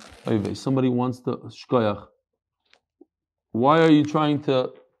 Somebody wants to shkoyach. Why are you trying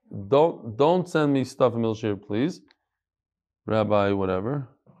to? Don't send me stuff in Milshir, please. Rabbi, whatever.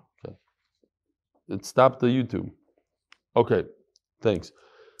 Okay. It stopped the YouTube. Okay. Thanks.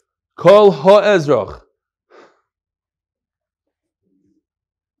 Kol ha'ezrach.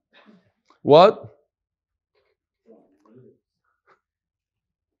 What?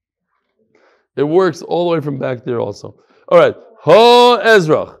 It works all the way from back there also. All right.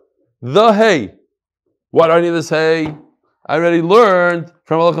 Ha'ezrach. The hay. Why do I need this hay? I already learned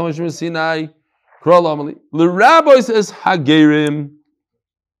from Allah Moshe Sinai. The rabbi says hagerim.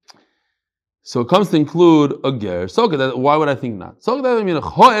 So it comes to include a ger. So why would I think not? So that I mean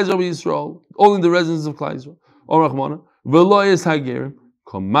Yisrael, only the residents of Klal Yisrael. Or Rachmana. V'lo is hagerim.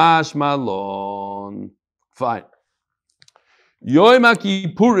 Kamash malon. Fine. Yom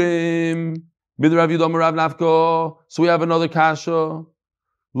Kippurim. Bid Rav Yudam Rav Nafko. So we have another kasha. Lo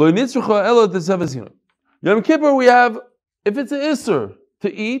nitzrucha elo t'sevas. Yom Kippur we have, if it's an isur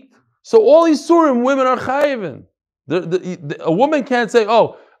to eat, so all isurim women are chayivin. A woman can't say,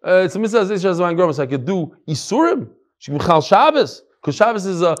 oh, it's a mitzvah zishas zman groma, so I could do isurim. She can chal Shabbos, because Shabbos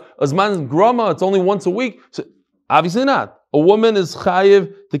is a zman groma. It's only once a week. So obviously not. A woman is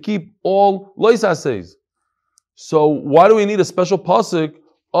chayiv to keep all lois aseis. So why do we need a special pasuk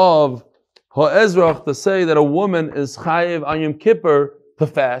of ha'ezrach to say that a woman is chayiv on Yom Kippur to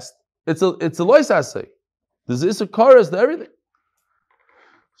fast? It's a lois asay. There's isur karas to everything.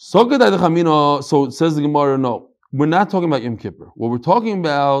 So it says the Gemara, no, we're not talking about Yom Kippur. What we're talking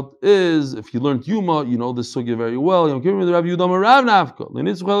about is, if you learned Yuma, you know this sugya very well. Yom Kippur, the Rav Yudam Rav Nafka.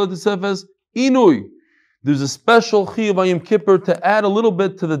 Inui. There's a special chiyuv on Yom Kippur to add a little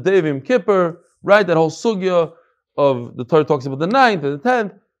bit to the day of Yom Kippur, right? That whole sugya of the Torah talks about the 9th and the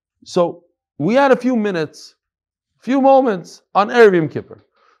 10th. So we had a few moments on Erev Yom Kippur.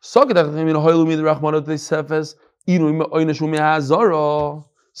 Since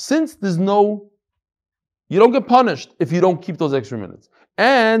there's no, you don't get punished if you don't keep those extra minutes.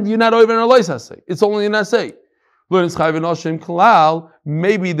 And you're not over in a lois asay. It's only an asay.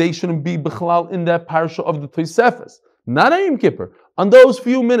 Maybe they shouldn't be b'chalal in that parsha of the Tosefes. Not Yom Kippur. On those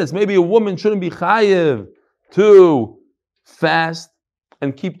few minutes, maybe a woman shouldn't be chayiv to fast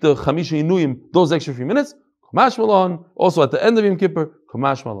and keep the Chamisha Inuyim, those extra few minutes. Kamash Malon. Also at the end of Yom Kippur,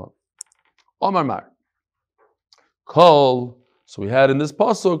 Kamash Malon. Omar Mar. Kol. So we had in this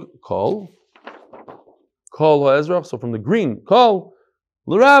pasuk, Kol ha'ezrach. So from the green, Kol.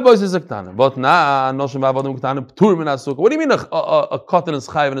 L'rabbos is a ketana. But noshim v'avadim ketana p'tur min ha'sukkah. What do you mean a cotton is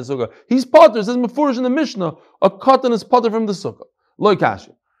chayiv in a sukkah? He's potter. It says mefurish in the Mishnah. A cotton is potter from the sukkah. Lo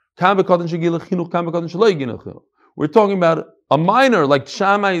kashi. Kam be'cotton shegil chinuch. Kam be'cotton shelo yigin chinuch. We're talking about a minor like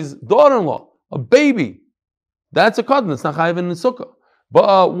Shammai's daughter-in-law, a baby. That's a cotton. It's not chayiv in the sukkah.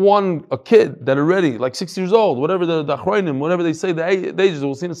 But a kid that already, like 6 years old, whatever the achronim, whatever they say, the ages,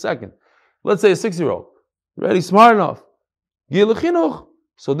 we'll see in a second. Let's say a 6-year-old, already smart enough. Gil chinuch.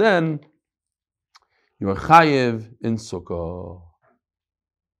 So then, you are chayiv in sukkah.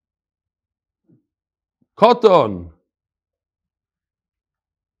 Cotton.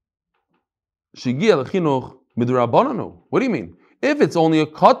 Shigia lechinuch midrabananu. What do you mean? If it's only a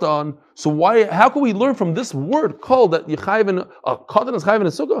cotton, so why? How can we learn from this word called that yichayiv in a cotton is chayiv in a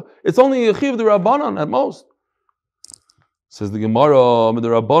sukkah? It's only a chiv the rabbanon at most. Says the Gemara,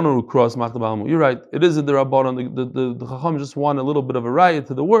 midrabananu cross machtabamu. You're right. It is a the rabbanon. The chacham just want a little bit of a riot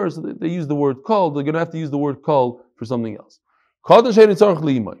to the word, so they use the word called. They're going to have to use the word called for something else. Cotton shein tzarich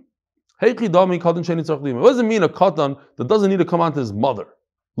liimai. Heichi dami cotton shein tzarich liimai. What does it mean a cotton that doesn't need to come onto his mother?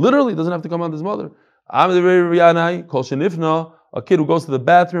 Literally, doesn't have to come onto his mother. A kid who goes to the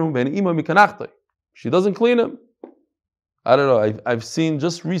bathroom, she doesn't clean him. I don't know. I've seen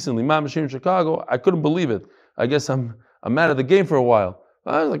just recently, in Chicago. I couldn't believe it. I guess I'm mad at the game for a while.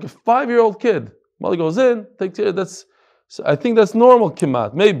 Like a 5-year-old kid. Mother goes in, takes it. I think that's normal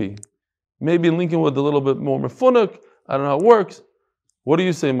kimat. Maybe in Lincolnwood a little bit more mefunuk. I don't know how it works. What do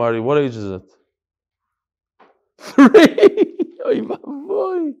you say, Marty? What age is it? 3. Oh,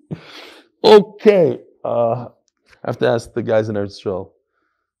 boy. Okay. I have to ask the guys in Eretz Yisrael.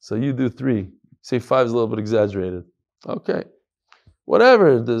 So you do 3. Say 5 is a little bit exaggerated. Okay.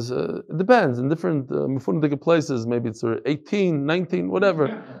 Whatever. It depends. In different places, maybe it's 18, 19,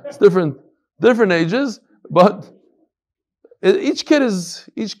 whatever. It's different ages. But each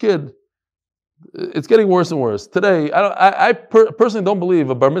kid. It's getting worse and worse. Today, I personally don't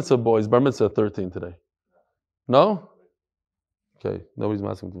believe a bar mitzvah boy is bar mitzvah 13 today. No? Okay, nobody's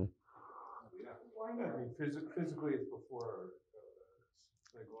asking to me. Why not? I mean, physically it's before,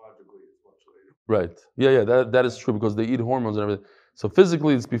 psychologically it's much later. Right. Yeah, that is true because they eat hormones and everything. So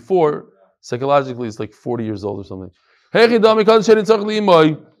physically it's before, psychologically it's like 40 years old or something. When he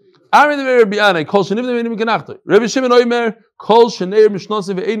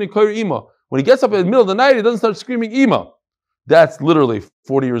gets up in the middle of the night, he doesn't start screaming Ima. That's literally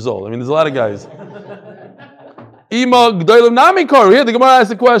 40 years old. I mean, there's a lot of guys. Ima G'daylim Namikar. Here, the Gemara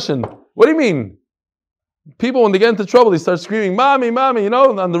asks a question. What do you mean? People, when they get into trouble, they start screaming, "Mommy, mommy!" You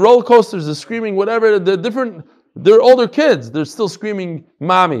know, on the roller coasters, they're screaming whatever. They're older kids. They're still screaming,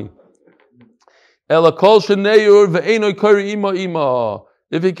 "Mommy."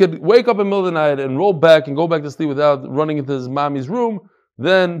 If he could wake up in the middle of the night and roll back and go back to sleep without running into his mommy's room,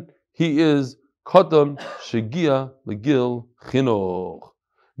 then he is Katan Shegia Legil Chinuch.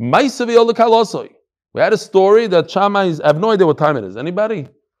 We had a story that Shammai I have no idea what time it is. Anybody?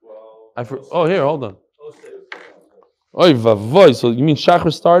 Oh, here, hold on. Oy vavoy. So you mean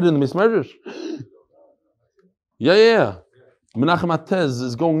Shachar started in the Mismedrash? Yeah. Menachem Atez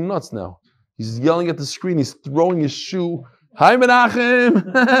is going nuts now. He's yelling at the screen. He's throwing his shoe. Hi, Menachem.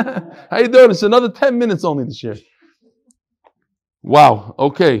 How you doing? It's another 10 minutes only this year. Wow.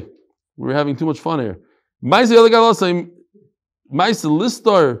 Okay. We're having too much fun here. Maisa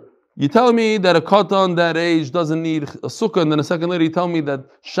Listar, you tell me that a katan that age doesn't need a sukkah, and then a second later you tell me that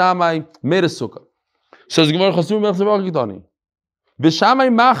Shammai made a sukkah. Says Gemara Chasur Mechzavakitani. V'Shammai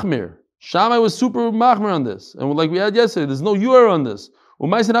Machmir. Shammai was super Machmir on this. And like we had yesterday, there's no Ur on this.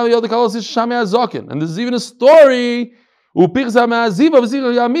 And this is even a story which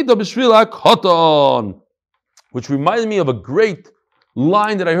reminded me of a great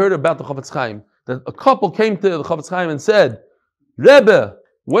line that I heard about the Chafetz Chaim. That a couple came to the Chafetz Chaim and said, Rebbe,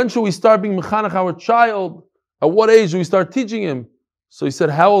 when should we start being mechanech our child? At what age do we start teaching him? So he said,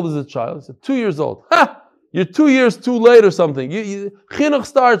 how old is the child? He said, 2 years old. Ha! You're 2 years too late or something. Chinuch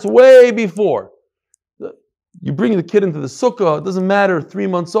starts way before. You bring the kid into the sukkah, it doesn't matter, 3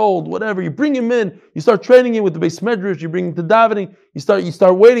 months old, whatever. You bring him in, you start training him with the Beis Medrash, you bring him to davening, you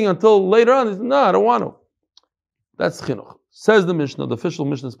start waiting until later on. He said, no, I don't want to. That's chinuch. Says the Mishnah, the official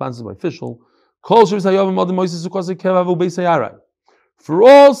Mishnah sponsored by official. For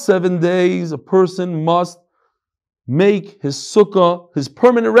all 7 days, a person must make his sukkah his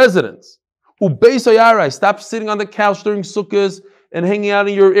permanent residence. Stop sitting on the couch during sukkahs and hanging out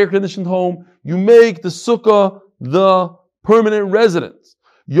in your air-conditioned home. You make the sukkah the permanent residence.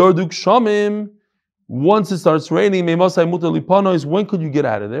 Yarduk Shamim, once it starts raining, when could you get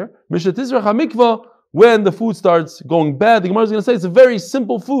out of there? When the food starts going bad. The Gemara is going to say it's a very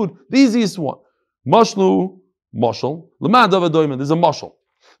simple food, the easiest one. Mashlu, mashal, there's a mashal.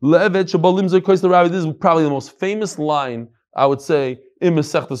 This is probably the most famous line, I would say, in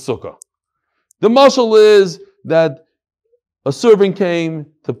Masechta Sukkah. The mashal is that a servant came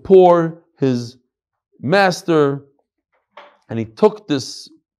to pour his master, and he took this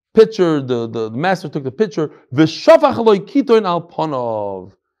pitcher, the master took the pitcher,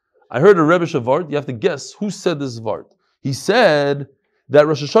 I heard a Rebbe Shavart, you have to guess who said this Vart. He said that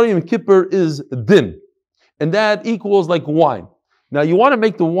Rosh Hashanah Yom Kippur is din, and that equals like wine. Now you want to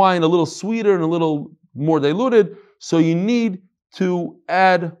make the wine a little sweeter and a little more diluted, so you need to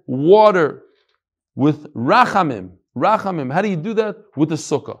add water with rachamim. Rachamim, how do you do that? With the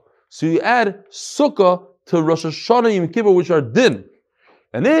sukkah. So you add sukkah to Rosh Hashanah Yom Kippur, which are din.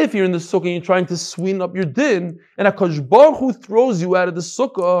 And if you're in the sukkah and you're trying to sweeten up your din, and HaKadosh Baruch Hu throws you out of the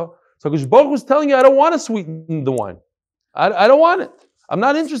sukkah, so HaKadosh Baruch Hu is telling you, I don't want to sweeten the wine. I don't want it. I'm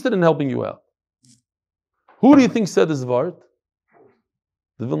not interested in helping you out. Who do you think said this Vart?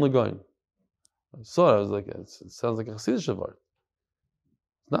 The Vilna Gaon. I saw it, I was like, it sounds like a Chassidish Vart.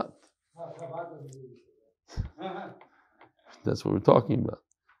 It's not. That's what we're talking about.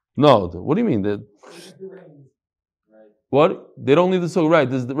 No, what do you mean? What? They don't leave the sukkah. Right.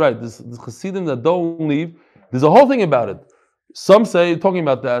 This Chassidim that don't leave. There's a whole thing about it. Some say, talking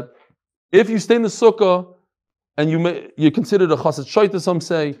about that, if you stay in the sukkah and you're considered a chassid shaita, some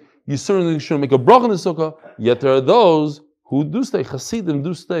say you certainly shouldn't make a bracha in the sukkah. Yet there are those who do stay. Chassidim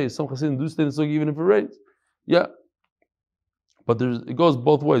do stay. Some Chassidim do stay in the sukkah even if it rains. Yeah. But it goes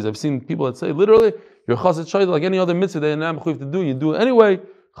both ways. I've seen people that say literally, you're chassid shaita like any other mitzvah that you're not mechuyev to do. You do it anyway.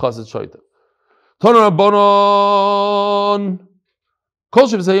 Chassid shaita. Tana Rabbanon. Kol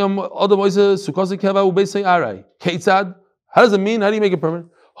shebzayom adam oise sukkasi keva ubeisei aray. Keitzad. How does it mean? How do you make it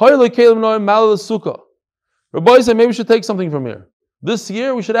permanent? Hoyle kelim noim malal sukkah. Rabbi said maybe we should take something from here. This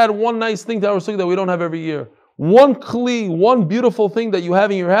year we should add one nice thing to our sukkah that we don't have every year. One kli, one beautiful thing that you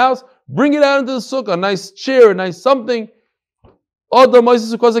have in your house. Bring it out into the sukkah. A nice chair, a nice something. Nice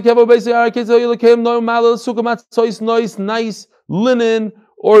linen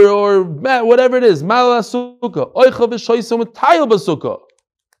or mat, whatever it is.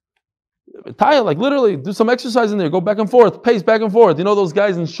 Tile, like literally, do some exercise in there. Go back and forth, pace back and forth. You know those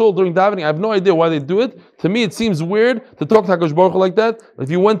guys in shul during davening? I have no idea why they do it. To me, it seems weird to talk to HaKadosh Baruch Hu like that. If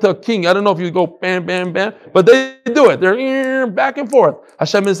you went to a king, I don't know if you go bam, bam, bam, but they do it. They're back and forth.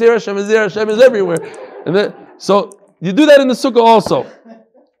 Hashem is here, Hashem is there, Hashem is everywhere. And then, so you do that in the sukkah also.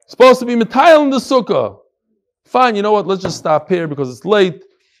 Supposed to be mitayel in the sukkah. Fine, you know what? Let's just stop here because it's late.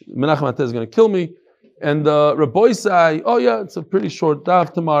 Menachem Ateh is going to kill me. And Rabbi say, oh yeah, it's a pretty short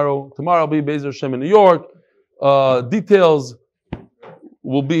daf tomorrow. Tomorrow I'll be Be'ezer Hashem in New York. Details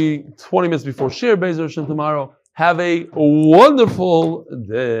will be 20 minutes before Shir Be'ezer Hashem tomorrow. Have a wonderful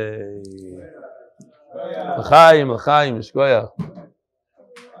day. L'chaim, l'chaim, shkoyach.